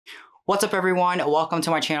What's up everyone? Welcome to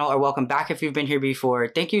my channel, or welcome back if you've been here before.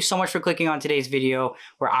 Thank you so much for clicking on today's video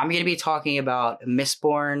where I'm going to be talking about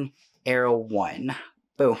Mistborn Era 1.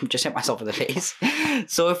 Boom, just hit myself in the face.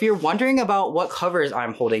 So if you're wondering about what covers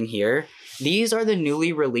I'm holding here, these are the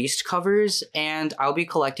newly released covers and I'll be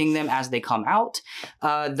collecting them as they come out.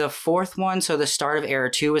 The fourth one, so the start of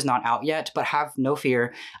Era 2 is not out yet, but have no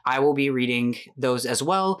fear, I will be reading those as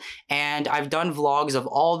well. And I've done vlogs of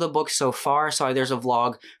all the books so far. So there's a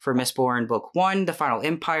vlog for Mistborn Book 1, The Final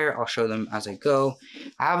Empire. I'll show them as I go.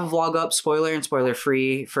 I have a vlog up, spoiler and spoiler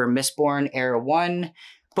free, for Mistborn Era 1,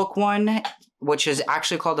 Book 1, which is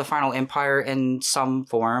actually called The Final Empire in some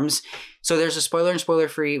forms. So there's a spoiler and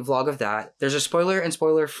spoiler-free vlog of that. There's a spoiler and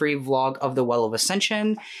spoiler-free vlog of The Well of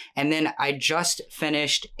Ascension. And then I just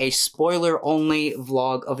finished a spoiler-only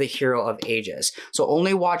vlog of The Hero of Ages. So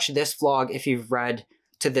only watch this vlog if you've read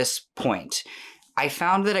to this point. I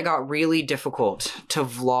found that it got really difficult to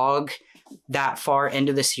vlog that far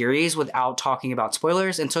into the series without talking about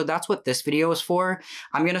spoilers, and so that's what this video is for.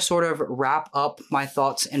 I'm going to sort of wrap up my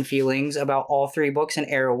thoughts and feelings about all three books in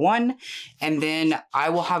Era 1, and then I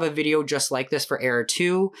will have a video just like this for Era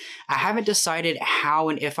 2. I haven't decided how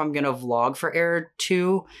and if I'm going to vlog for Era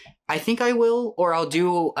 2. I think I will, or I'll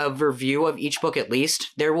do a review of each book at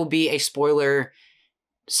least. There will be a spoiler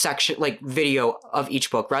section, like video of each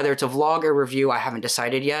book, whether it's a vlog or review. I haven't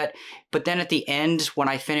decided yet, but then at the end, when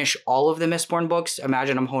I finish all of the Mistborn books,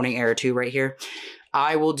 imagine I'm holding Era 2 right here,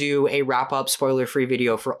 I will do a wrap-up spoiler-free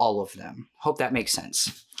video for all of them. Hope that makes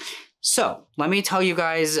sense. So let me tell you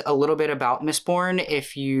guys a little bit about Mistborn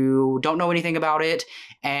if you don't know anything about it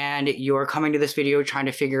and you're coming to this video trying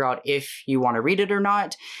to figure out if you want to read it or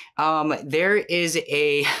not.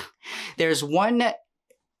 There's one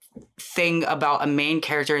thing about a main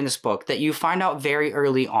character in this book that you find out very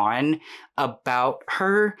early on about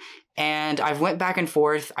her, and I've went back and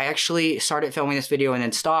forth. I actually started filming this video and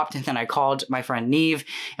then stopped, and then I called my friend Neve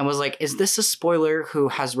and was like, is this a spoiler, who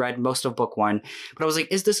has read most of book 1, but I was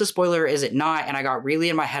like, is this a spoiler or is it not? And I got really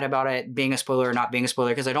in my head about it being a spoiler or not being a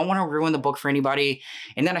spoiler because I don't want to ruin the book for anybody.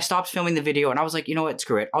 And then I stopped filming the video and I was like, you know what,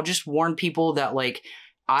 screw it, I'll just warn people that like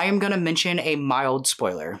I am gonna mention a mild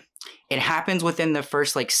spoiler. It happens within the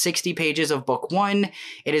first like 60 pages of book 1.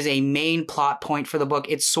 It is a main plot point for the book.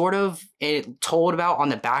 It's sort of told about on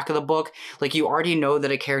the back of the book. Like you already know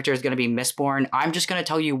that a character is going to be Mistborn. I'm just going to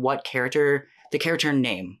tell you what character, the character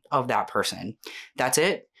name of that person. That's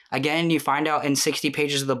it. Again, you find out in 60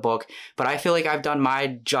 pages of the book, but I feel like I've done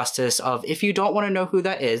my justice of, if you don't want to know who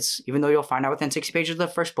that is, even though you'll find out within 60 pages of the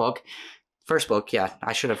first book, yeah,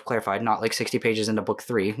 I should have clarified, not like 60 pages into book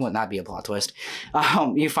 3. Wouldn't that be a plot twist?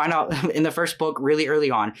 You find out in the first book really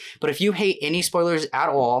early on. But if you hate any spoilers at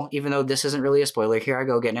all, even though this isn't really a spoiler, here I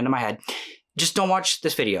go getting into my head, just don't watch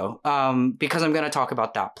this video because I'm going to talk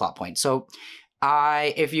about that plot point. So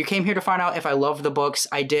if you came here to find out if I love the books,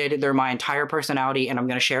 I did. They're my entire personality, and I'm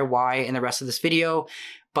going to share why in the rest of this video.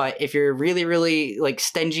 But if you're really, really like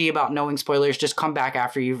stingy about knowing spoilers, just come back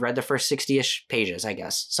after you've read the first 60-ish pages, I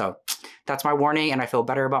guess. So that's my warning, and I feel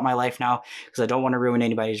better about my life now because I don't want to ruin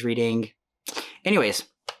anybody's reading. Anyways,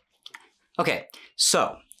 okay,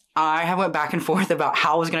 so I have went back and forth about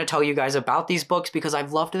how I was going to tell you guys about these books because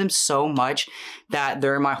I've loved them so much that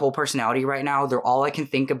they're my whole personality right now. They're all I can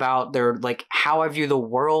think about. They're like how I view the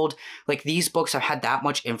world. Like these books have had that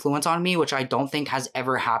much influence on me, which I don't think has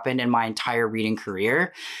ever happened in my entire reading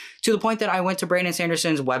career, to the point that I went to Brandon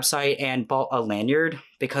Sanderson's website and bought a lanyard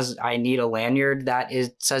because I need a lanyard that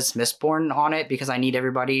says Mistborn on it because I need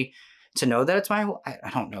everybody to know that it's my, I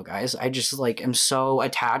don't know, guys. I just like am so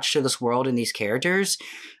attached to this world and these characters.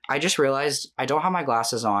 I just realized I don't have my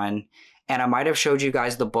glasses on, and I might have showed you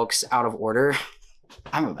guys the books out of order.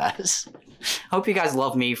 I'm a mess. Hope you guys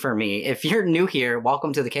love me for me. If you're new here,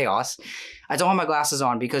 welcome to the chaos. I don't have my glasses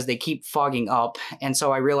on because they keep fogging up, and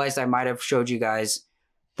so I realized I might have showed you guys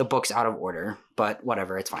the books out of order, but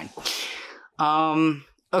whatever, it's fine.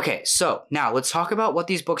 Okay, so now let's talk about what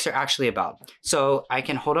these books are actually about. So I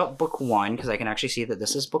can hold up book 1 because I can actually see that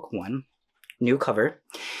this is book 1. New cover.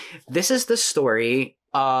 This is the story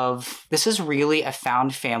of, this is really a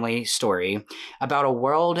found family story about a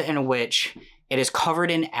world in which it is covered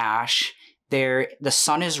in ash. The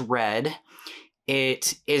sun is red.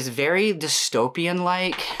 It is very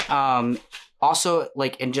dystopian-like. Also,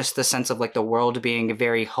 like in just the sense of like the world being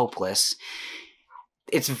very hopeless.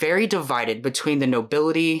 It's very divided between the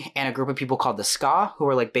nobility and a group of people called the Ska, who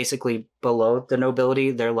are like basically below the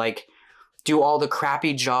nobility. They're like, do all the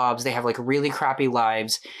crappy jobs. They have like really crappy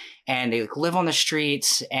lives, and they like, live on the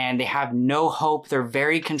streets, and they have no hope. They're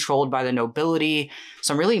very controlled by the nobility.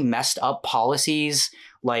 Some really messed up policies,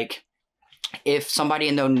 like if somebody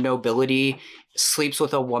in the nobility sleeps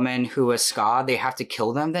with a woman who is ska, they have to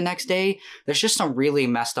kill them the next day. There's just some really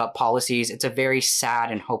messed up policies. It's a very sad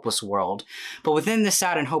and hopeless world. But within this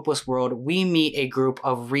sad and hopeless world, we meet a group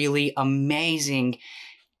of really amazing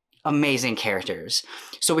characters.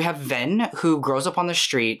 So we have Ven, who grows up on the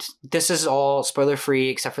street. This is all spoiler free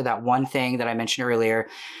except for that one thing that I mentioned earlier.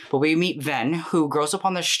 But we meet Ven, who grows up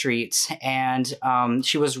on the streets, and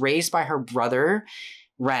she was raised by her brother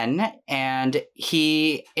Ren, and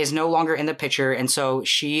he is no longer in the picture, and so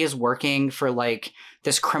she is working for like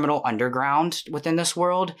this criminal underground within this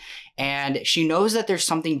world, and she knows that there's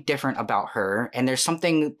something different about her, and there's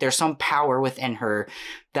some power within her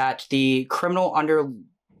that the criminal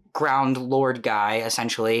underground lord guy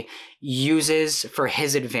essentially uses for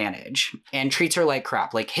his advantage, and treats her like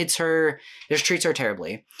crap, like treats her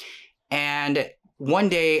terribly. And one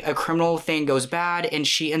day, a criminal thing goes bad, and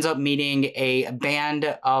she ends up meeting a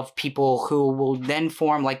band of people who will then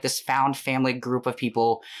form like this found family group of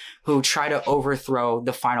people who try to overthrow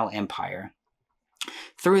the final empire.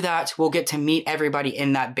 Through that, we'll get to meet everybody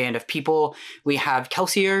in that band of people. We have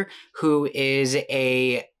Kelsier, who is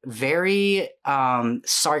a very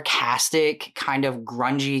sarcastic, kind of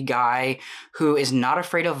grungy guy who is not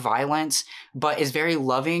afraid of violence, but is very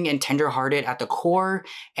loving and tenderhearted at the core,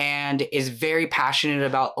 and is very passionate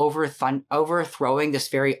about overthrowing this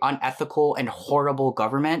very unethical and horrible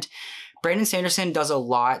government. Brandon Sanderson does a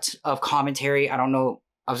lot of commentary. I don't know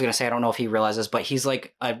if he realizes, but he's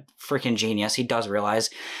like a freaking genius. He does realize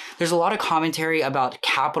there's a lot of commentary about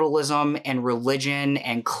capitalism and religion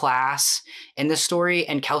and class in this story.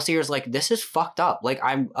 And Kelsier's like, this is fucked up.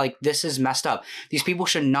 This is messed up. These people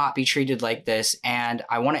should not be treated like this. And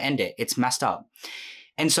I want to end it. It's messed up.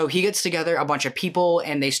 And so he gets together a bunch of people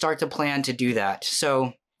and they start to plan to do that.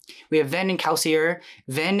 So we have Ven and Kelsier.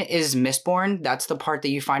 Ven is Mistborn. That's the part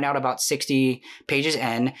that you find out about 60 pages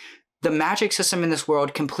in. The magic system in this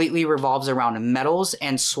world completely revolves around metals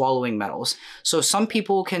and swallowing metals. So some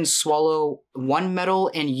people can swallow one metal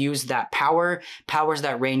and use that powers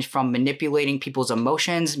that range from manipulating people's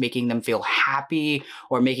emotions, making them feel happy,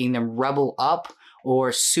 or making them rebel up,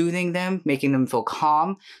 or soothing them, making them feel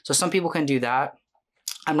calm. So some people can do that.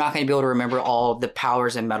 I'm not going to be able to remember all the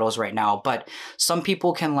powers and metals right now, but some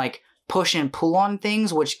people can like push and pull on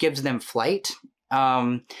things, which gives them flight.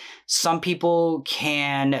 Some people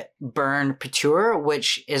can burn Patur,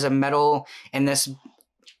 which is a metal in this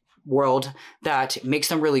world that makes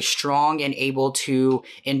them really strong and able to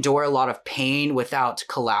endure a lot of pain without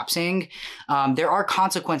collapsing. There are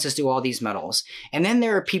consequences to all these metals. And then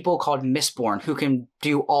there are people called Mistborn who can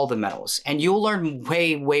do all the metals. And you'll learn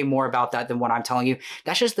way, way more about that than what I'm telling you.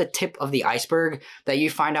 That's just the tip of the iceberg that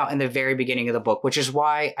you find out in the very beginning of the book, which is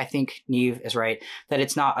why I think Neve is right, that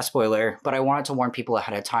it's not a spoiler, but I wanted to warn people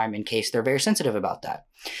ahead of time in case they're very sensitive about that.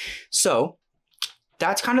 So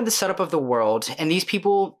that's kind of the setup of the world. And these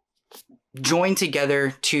people join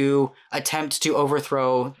together to attempt to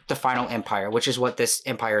overthrow the final empire, which is what this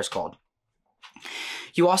empire is called.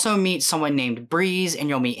 You also meet someone named Breeze, and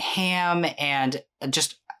you'll meet Ham and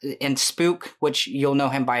Spook, which you'll know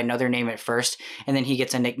him by another name at first, and then he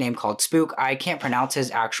gets a nickname called Spook. I can't pronounce his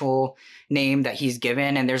actual name that he's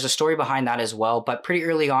given, and there's a story behind that as well, but pretty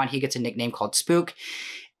early on he gets a nickname called Spook.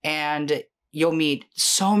 And you'll meet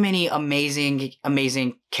so many amazing,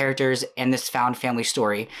 amazing characters in this found family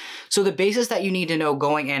story. So the basis that you need to know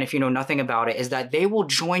going in, if you know nothing about it, is that they will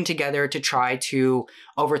join together to try to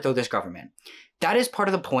overthrow this government. That is part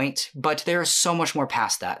of the point, but there is so much more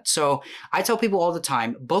past that. So I tell people all the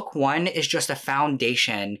time, book one is just a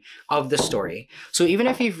foundation of the story. So even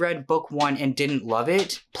if you've read book one and didn't love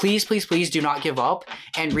it, please, please, please do not give up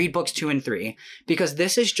and read books 2 and 3, because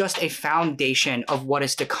this is just a foundation of what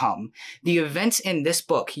is to come. The events in this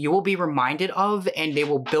book you will be reminded of, and they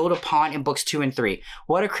will build upon in books 2 and 3.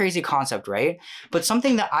 What a crazy concept, right? But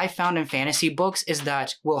something that I found in fantasy books is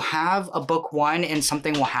that we'll have a book 1 and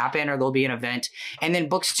something will happen, or there'll be an event, and then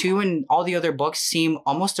books 2 and all the other books seem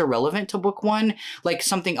almost irrelevant to book 1. Like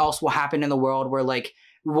something else will happen in the world where like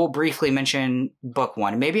we'll briefly mention book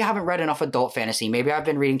 1. Maybe I haven't read enough adult fantasy. Maybe I've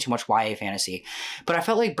been reading too much YA fantasy. But I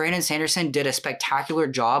felt like Brandon Sanderson did a spectacular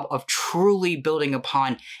job of truly building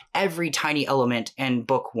upon every tiny element in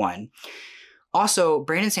book 1. Also,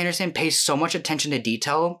 Brandon Sanderson pays so much attention to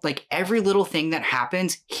detail. Like every little thing that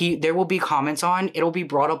happens, there will be comments on. It'll be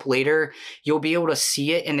brought up later. You'll be able to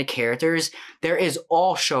see it in the characters. There is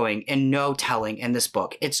all showing and no telling in this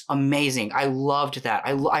book. It's amazing. I loved that.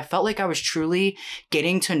 I felt like I was truly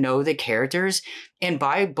getting to know the characters. And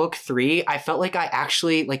by book 3, I felt like I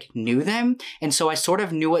actually like knew them. And so I sort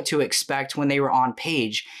of knew what to expect when they were on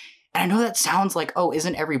page. And I know that sounds like, oh,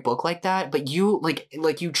 isn't every book like that? But you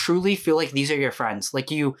like you truly feel like these are your friends. Like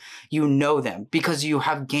you know them because you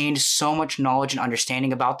have gained so much knowledge and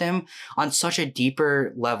understanding about them on such a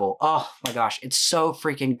deeper level. Oh my gosh, it's so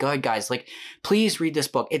freaking good, guys. Like, please read this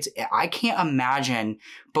book. I can't imagine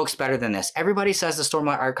books better than this. Everybody says the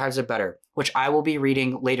Stormlight Archives are better, which I will be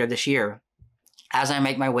reading later this year as I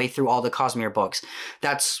make my way through all the Cosmere books.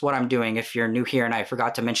 That's what I'm doing. If you're new here and I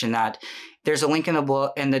forgot to mention that, there's a link in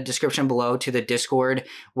the description below to the Discord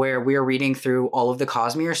where we're reading through all of the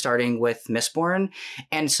Cosmere, starting with Mistborn.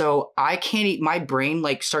 And so my brain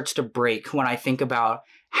like starts to break when I think about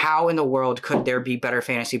how in the world could there be better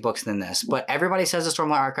fantasy books than this? But everybody says the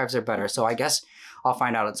Stormlight Archives are better, so I guess I'll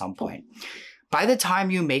find out at some point. By the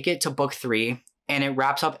time you make it to book 3 and it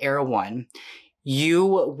wraps up Era 1, you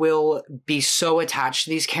will be so attached to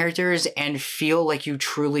these characters and feel like you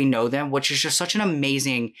truly know them, which is just such an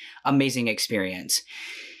amazing, amazing experience.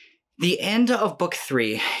 The end of book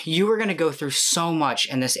 3, you are going to go through so much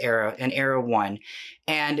in this era, in Era 1,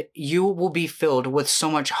 and you will be filled with so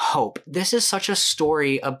much hope. This is such a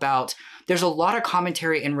story about, there's a lot of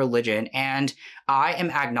commentary in religion, and I am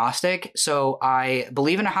agnostic, so I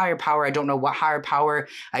believe in a higher power. I don't know what higher power.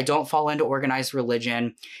 I don't fall into organized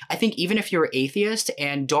religion. I think even if you're atheist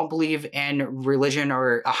and don't believe in religion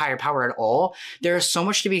or a higher power at all, there is so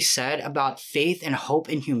much to be said about faith and hope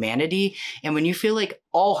in humanity. And when you feel like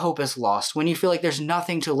all hope is lost, when you feel like there's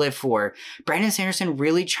nothing to live for, Brandon Sanderson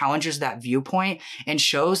really challenges that viewpoint and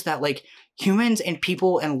shows that like humans and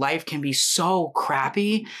people and life can be so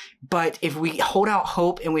crappy, but if we hold out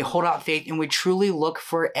hope and we hold out faith and we truly look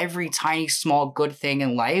for every tiny small good thing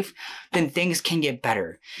in life, then things can get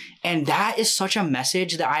better. And that is such a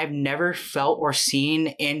message that I've never felt or seen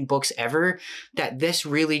in books ever, that this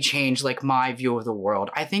really changed like my view of the world.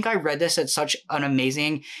 I think I read this at such an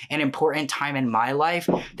amazing and important time in my life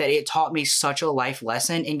that it taught me such a life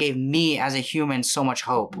lesson and gave me as a human so much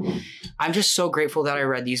hope. I'm just so grateful that I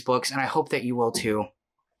read these books, and I hope that you will too.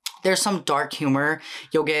 There's some dark humor.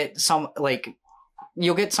 There's some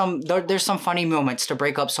funny moments to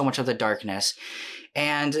break up so much of the darkness.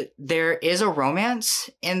 And there is a romance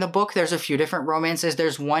in the book. There's a few different romances.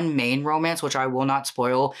 There's one main romance, which I will not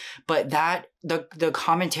spoil, but the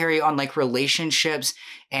commentary on like relationships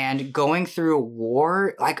and going through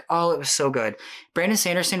war, like, oh, it was so good. Brandon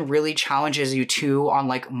Sanderson really challenges you too on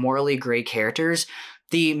like morally gray characters.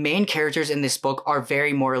 The main characters in this book are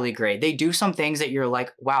very morally gray. They do some things that you're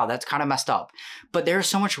like, wow, that's kind of messed up. But there's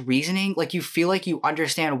so much reasoning, like you feel like you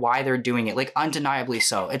understand why they're doing it, like undeniably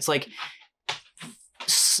so. It's like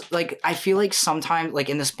I feel like sometimes, like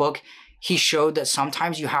in this book, he showed that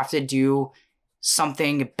sometimes you have to do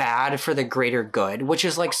something bad for the greater good, which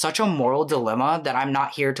is like such a moral dilemma that I'm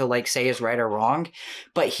not here to like say is right or wrong,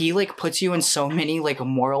 but he like puts you in so many like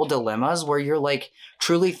moral dilemmas where you're like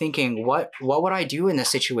truly thinking, what would I do in this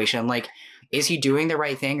situation? Like, is he doing the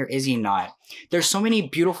right thing or is he not? There's so many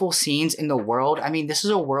beautiful scenes in the world. I mean, this is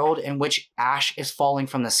a world in which ash is falling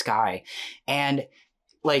from the sky, and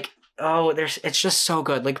like, oh, it's just so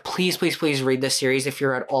good. Like, please, please, please read this series if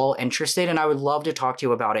you're at all interested, and I would love to talk to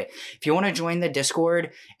you about it. If you want to join the Discord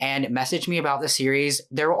and message me about the series,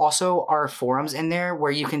 there also are forums in there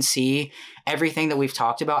where you can see everything that we've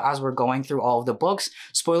talked about as we're going through all of the books.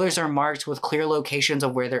 Spoilers are marked with clear locations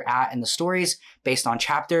of where they're at in the stories based on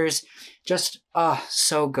chapters. Just,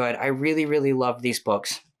 so good. I really, really love these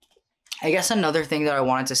books. I guess another thing that I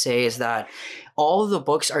wanted to say is that all of the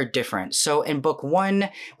books are different. So in book 1,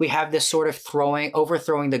 we have this sort of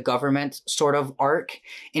overthrowing the government sort of arc.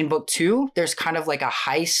 In book 2, there's kind of like a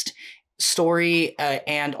heist story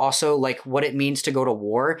and also like what it means to go to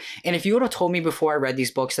war. And if you would have told me before I read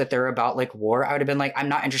these books that they're about like war, I would have been like, I'm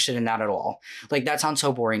not interested in that at all. Like, that sounds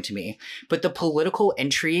so boring to me. But the political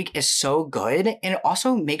intrigue is so good, and it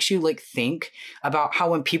also makes you like think about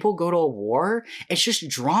how when people go to a war, it's just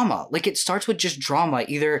drama. Like, it starts with just drama,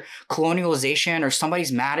 either colonialization or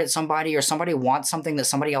somebody's mad at somebody or somebody wants something that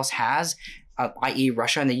somebody else has, i.e.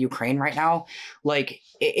 Russia and the Ukraine right now. Like,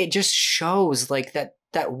 it just shows like that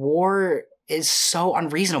war is so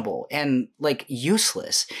unreasonable and like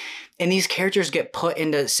useless. And these characters get put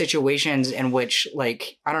into situations in which,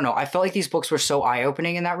 like, I don't know, I felt like these books were so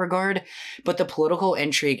eye-opening in that regard, but the political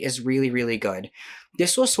intrigue is really, really good.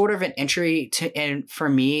 This was sort of an entry for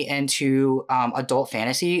me into adult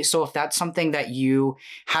fantasy. So if that's something that you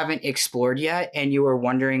haven't explored yet and you were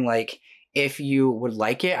wondering like if you would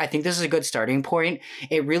like it, I think this is a good starting point.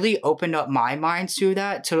 It really opened up my mind to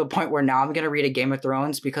that, to the point where now I'm going to read a Game of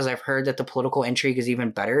Thrones because I've heard that the political intrigue is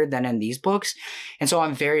even better than in these books. And so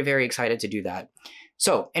I'm very, very excited to do that.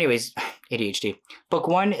 So, anyways, ADHD. Book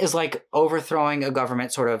 1 is like overthrowing a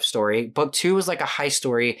government sort of story. Book 2 is like a heist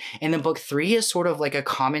story. And then book 3 is sort of like a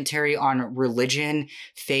commentary on religion,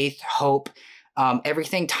 faith, hope.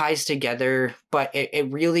 Everything ties together, but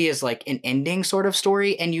it really is like an ending sort of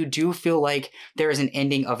story. And you do feel like there is an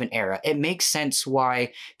ending of an era. It makes sense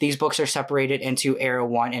why these books are separated into era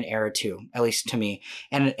 1 and era 2, at least to me.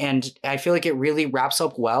 And I feel like it really wraps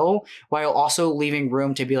up well while also leaving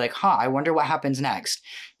room to be like, I wonder what happens next.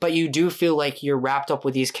 But you do feel like you're wrapped up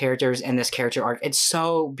with these characters and this character arc. It's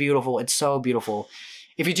so beautiful. It's so beautiful.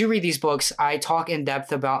 If you do read these books, I talk in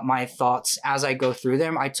depth about my thoughts as I go through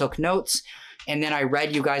them. I took notes. And then I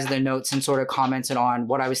read you guys the notes and sort of commented on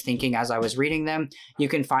what I was thinking as I was reading them. You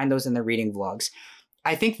can find those in the reading vlogs.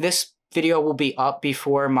 I think this video will be up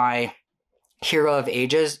before my Hero of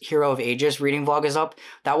Ages reading vlog is up.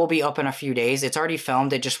 That will be up in a few days. It's already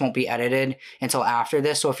filmed. It just won't be edited until after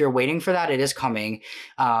this. So if you're waiting for that, it is coming.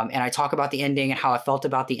 And I talk about the ending and how I felt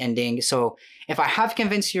about the ending. So if I have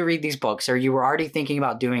convinced you to read these books, or you were already thinking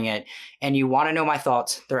about doing it and you want to know my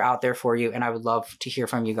thoughts, they're out there for you. And I would love to hear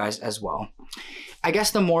from you guys as well. I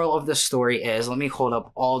guess the moral of the story is, let me hold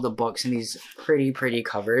up all the books in these pretty, pretty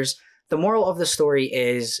covers. The moral of the story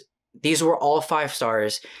is these were all 5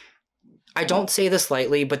 stars. I don't say this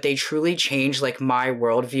lightly, but they truly changed like my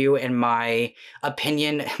worldview and my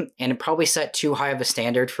opinion, and it probably set too high of a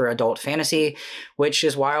standard for adult fantasy, which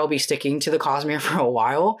is why I'll be sticking to the Cosmere for a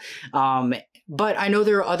while. But I know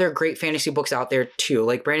there are other great fantasy books out there too.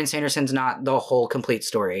 Like Brandon Sanderson's not the whole complete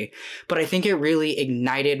story, but I think it really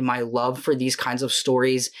ignited my love for these kinds of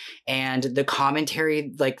stories and the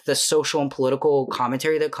commentary, like the social and political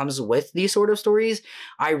commentary that comes with these sort of stories.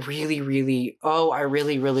 I really, really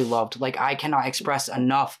loved. Like I cannot express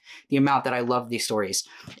enough the amount that I love these stories.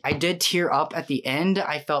 I did tear up at the end.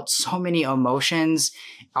 I felt so many emotions.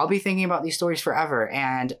 I'll be thinking about these stories forever,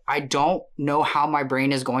 and I don't know how my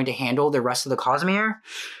brain is going to handle the rest of the Cosmere,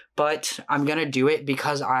 but I'm gonna do it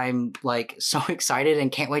because I'm like so excited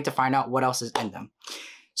and can't wait to find out what else is in them.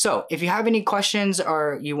 So if you have any questions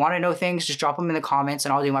or you want to know things, just drop them in the comments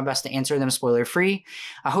and I'll do my best to answer them spoiler free.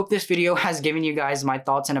 I hope this video has given you guys my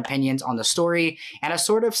thoughts and opinions on the story, and I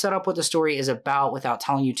sort of set up what the story is about without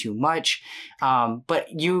telling you too much. But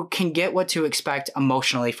you can get what to expect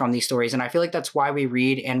emotionally from these stories, and I feel like that's why we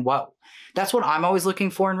read, and that's what I'm always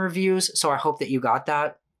looking for in reviews. So I hope that you got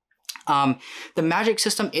that. The magic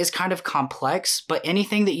system is kind of complex, but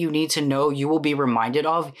anything that you need to know, you will be reminded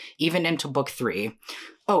of, even into book 3.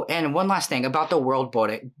 Oh, and one last thing about the world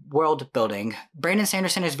building. Brandon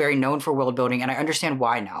Sanderson is very known for world building, and I understand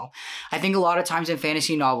why now. I think a lot of times in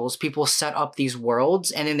fantasy novels, people set up these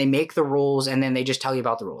worlds, and then they make the rules, and then they just tell you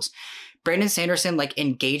about the rules. Brandon Sanderson like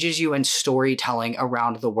engages you in storytelling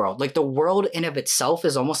around the world. Like the world in of itself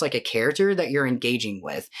is almost like a character that you're engaging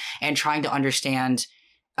with and trying to understand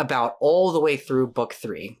about all the way through book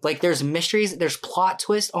 3. Like there's mysteries, there's plot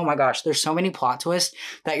twists. Oh my gosh, there's so many plot twists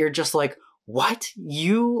that you're just like, what?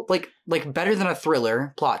 You like better than a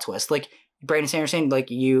thriller plot twist. Like Brandon Sanderson, like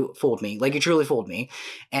you fooled me. Like you truly fooled me.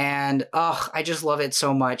 And I just love it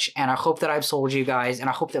so much. And I hope that I've sold you guys, and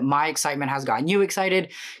I hope that my excitement has gotten you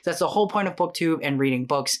excited. That's the whole point of booktube and reading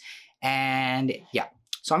books. And yeah.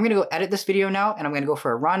 So I'm going to go edit this video now, and I'm going to go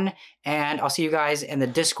for a run, and I'll see you guys in the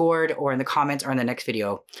Discord or in the comments or in the next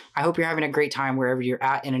video. I hope you're having a great time wherever you're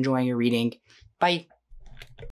at and enjoying your reading. Bye.